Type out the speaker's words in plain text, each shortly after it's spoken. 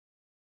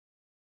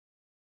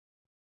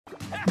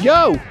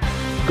Yo,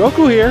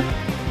 Goku here.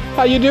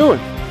 How you doing?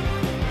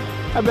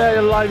 I bet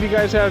a lot of you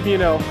guys have,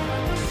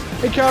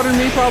 encountered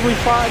me, probably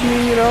fought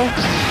me,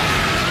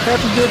 had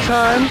some good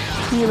times,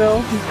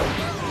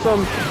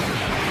 some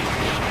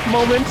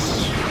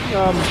moments,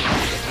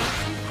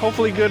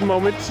 hopefully good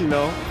moments,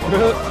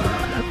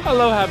 I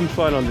love having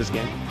fun on this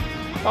game.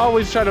 I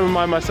always try to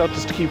remind myself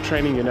just to keep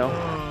training, You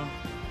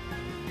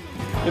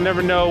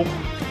never know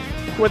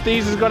what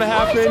these is gonna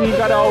happen. You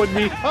gotta always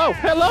be, oh,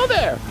 hello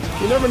there.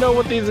 You never know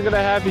what these are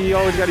gonna happen. You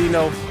always gotta,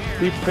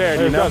 be prepared,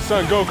 Hey,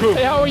 son, Goku.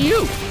 Hey, how are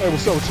you? Hey,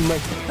 what's up with you, man?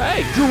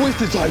 Hey. You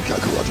wasted time,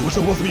 Kakarot. We're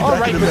supposed to be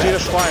back in the match.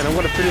 Vegeta's fine. I'm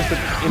gonna finish the...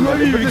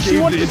 But she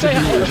wanted to say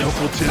hi.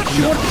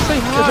 She wanted to say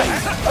hi.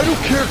 I don't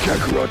care,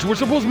 Kakarot. We're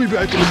supposed to be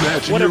back in the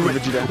match. Whatever,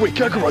 Vegeta. Wait,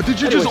 Kakarot, did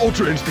you just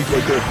Ultra Instinct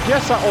right there?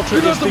 Yes, I Ultra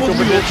You're not Instinct supposed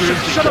to be Ultra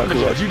Instinct, Shut up,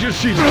 Kakarot. Vegeta. You just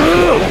cheated.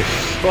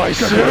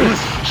 Kakarot,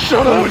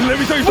 shut up. Let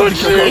me tell you something,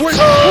 Kakarot.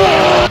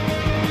 Wait.